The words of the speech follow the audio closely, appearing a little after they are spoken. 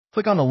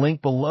Click on the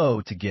link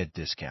below to get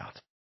discount.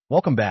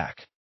 Welcome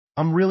back.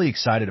 I'm really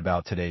excited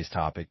about today's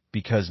topic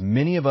because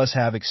many of us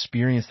have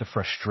experienced the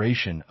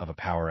frustration of a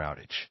power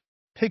outage.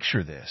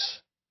 Picture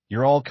this.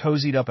 You're all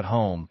cozied up at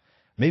home,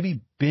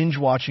 maybe binge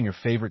watching your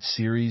favorite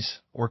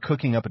series or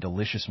cooking up a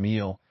delicious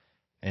meal,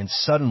 and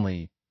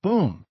suddenly,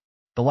 boom,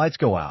 the lights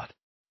go out.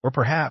 Or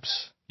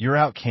perhaps you're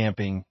out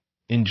camping,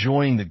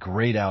 enjoying the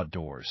great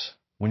outdoors,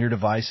 when your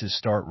devices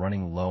start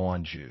running low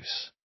on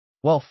juice.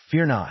 Well,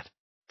 fear not.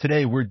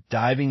 Today we're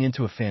diving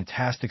into a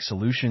fantastic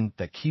solution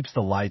that keeps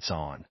the lights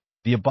on,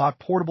 the ABOK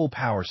Portable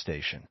Power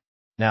Station.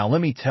 Now,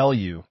 let me tell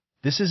you,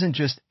 this isn't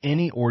just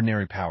any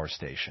ordinary power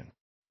station.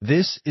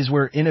 This is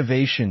where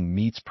innovation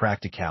meets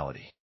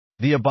practicality.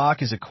 The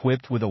ABOK is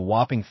equipped with a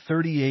whopping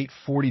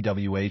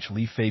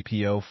 3840Wh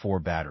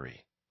LiFePO4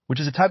 battery, which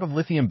is a type of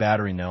lithium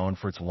battery known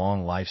for its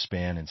long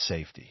lifespan and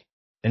safety.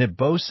 And it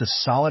boasts a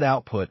solid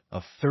output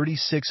of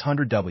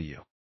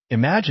 3600W.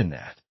 Imagine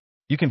that.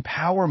 You can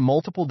power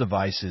multiple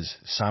devices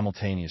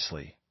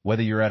simultaneously,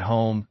 whether you're at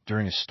home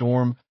during a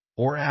storm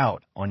or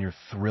out on your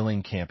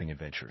thrilling camping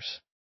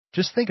adventures.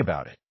 Just think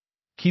about it.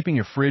 Keeping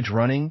your fridge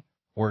running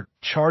or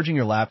charging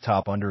your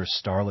laptop under a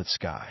starlit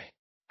sky.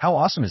 How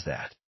awesome is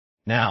that?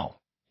 Now,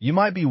 you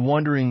might be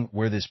wondering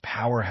where this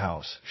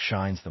powerhouse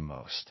shines the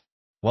most.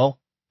 Well,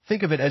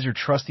 think of it as your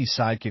trusty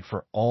sidekick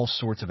for all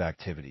sorts of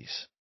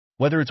activities.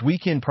 Whether it's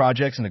weekend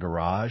projects in the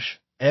garage,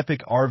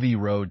 epic RV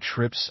road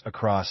trips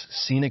across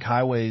scenic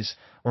highways,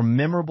 or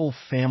memorable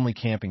family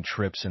camping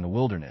trips in the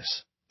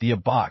wilderness, the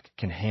ABOK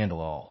can handle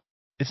all.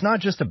 It's not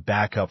just a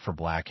backup for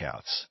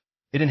blackouts.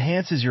 It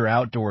enhances your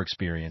outdoor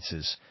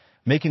experiences,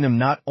 making them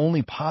not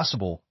only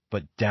possible,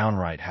 but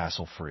downright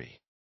hassle-free.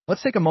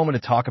 Let's take a moment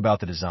to talk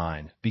about the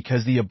design,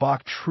 because the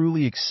ABOK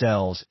truly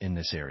excels in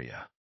this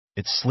area.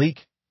 It's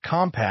sleek,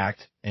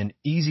 compact, and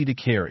easy to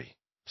carry,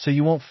 so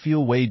you won't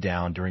feel weighed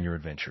down during your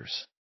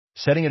adventures.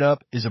 Setting it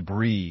up is a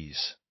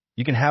breeze.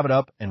 You can have it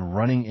up and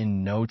running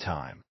in no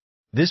time.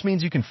 This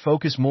means you can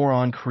focus more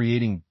on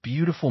creating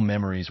beautiful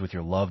memories with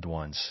your loved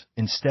ones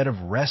instead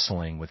of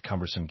wrestling with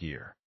cumbersome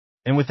gear.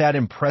 And with that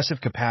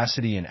impressive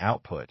capacity and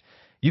output,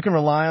 you can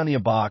rely on the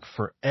ABOK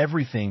for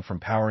everything from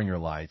powering your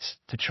lights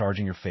to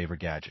charging your favorite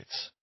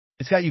gadgets.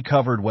 It's got you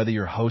covered whether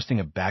you're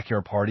hosting a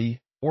backyard party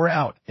or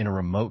out in a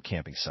remote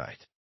camping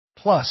site.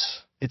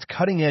 Plus, its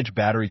cutting-edge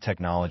battery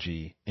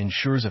technology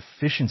ensures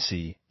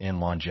efficiency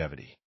and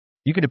longevity.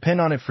 You can depend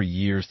on it for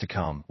years to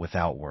come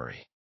without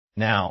worry.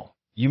 Now,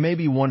 you may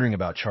be wondering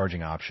about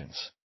charging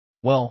options.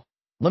 Well,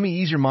 let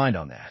me ease your mind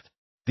on that.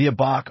 The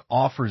ABOK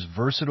offers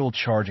versatile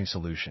charging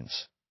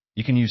solutions.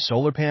 You can use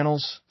solar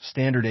panels,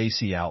 standard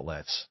AC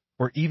outlets,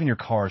 or even your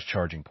car's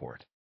charging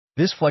port.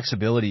 This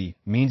flexibility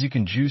means you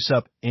can juice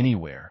up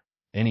anywhere,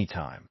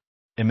 anytime.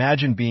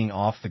 Imagine being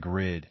off the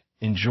grid,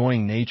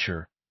 enjoying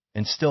nature,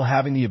 and still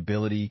having the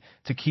ability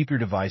to keep your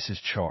devices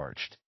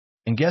charged.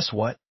 And guess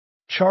what?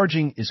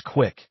 Charging is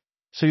quick,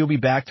 so you'll be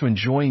back to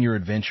enjoying your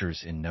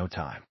adventures in no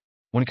time.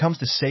 When it comes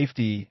to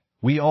safety,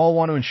 we all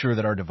want to ensure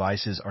that our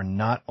devices are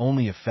not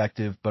only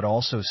effective, but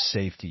also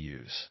safe to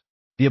use.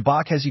 The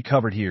ABOK has you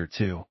covered here,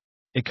 too.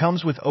 It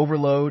comes with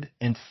overload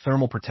and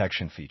thermal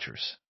protection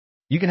features.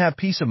 You can have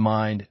peace of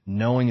mind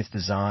knowing it's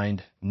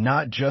designed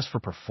not just for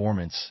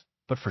performance,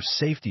 but for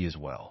safety as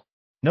well.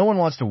 No one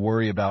wants to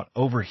worry about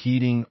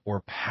overheating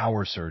or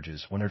power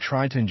surges when they're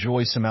trying to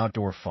enjoy some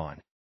outdoor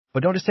fun.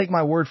 But don't just take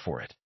my word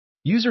for it.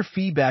 User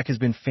feedback has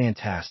been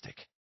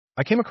fantastic.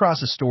 I came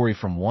across a story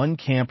from one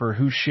camper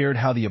who shared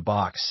how the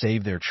ABOK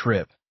saved their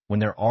trip when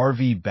their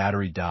RV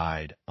battery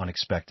died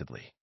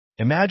unexpectedly.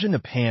 Imagine the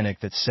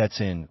panic that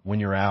sets in when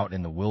you're out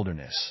in the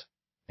wilderness,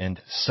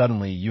 and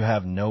suddenly you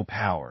have no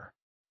power.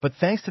 But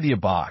thanks to the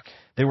ABOK,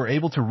 they were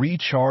able to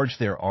recharge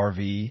their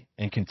RV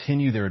and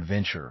continue their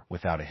adventure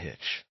without a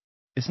hitch.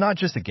 It's not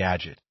just a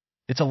gadget.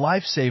 It's a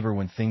lifesaver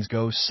when things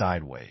go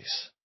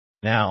sideways.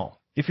 Now,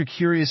 if you're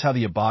curious how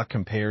the ABOK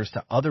compares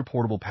to other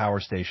portable power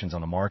stations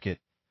on the market,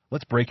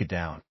 let's break it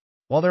down.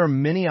 While there are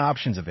many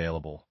options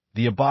available,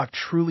 the ABOK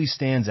truly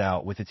stands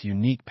out with its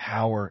unique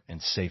power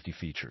and safety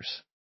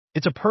features.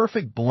 It's a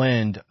perfect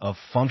blend of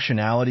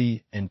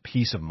functionality and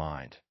peace of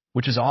mind,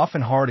 which is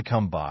often hard to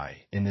come by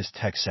in this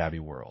tech-savvy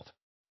world.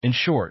 In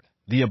short,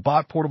 the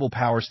ABOK Portable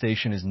Power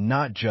Station is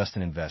not just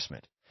an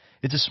investment.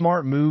 It's a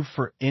smart move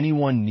for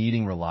anyone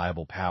needing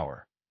reliable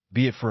power,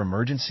 be it for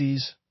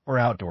emergencies or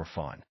outdoor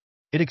fun.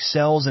 It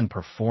excels in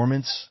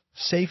performance,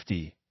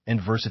 safety,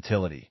 and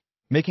versatility,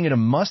 making it a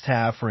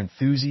must-have for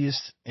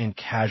enthusiasts and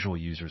casual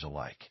users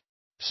alike.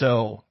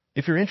 So,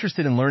 if you're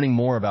interested in learning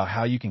more about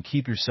how you can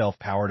keep yourself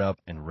powered up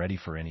and ready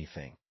for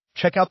anything,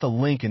 check out the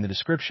link in the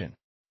description.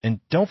 And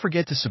don't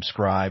forget to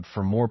subscribe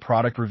for more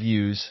product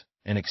reviews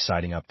and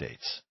exciting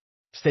updates.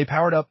 Stay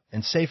powered up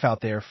and safe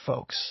out there,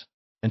 folks.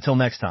 Until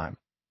next time,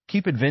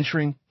 keep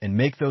adventuring and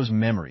make those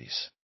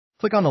memories.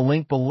 Click on the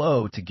link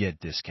below to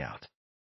get discount.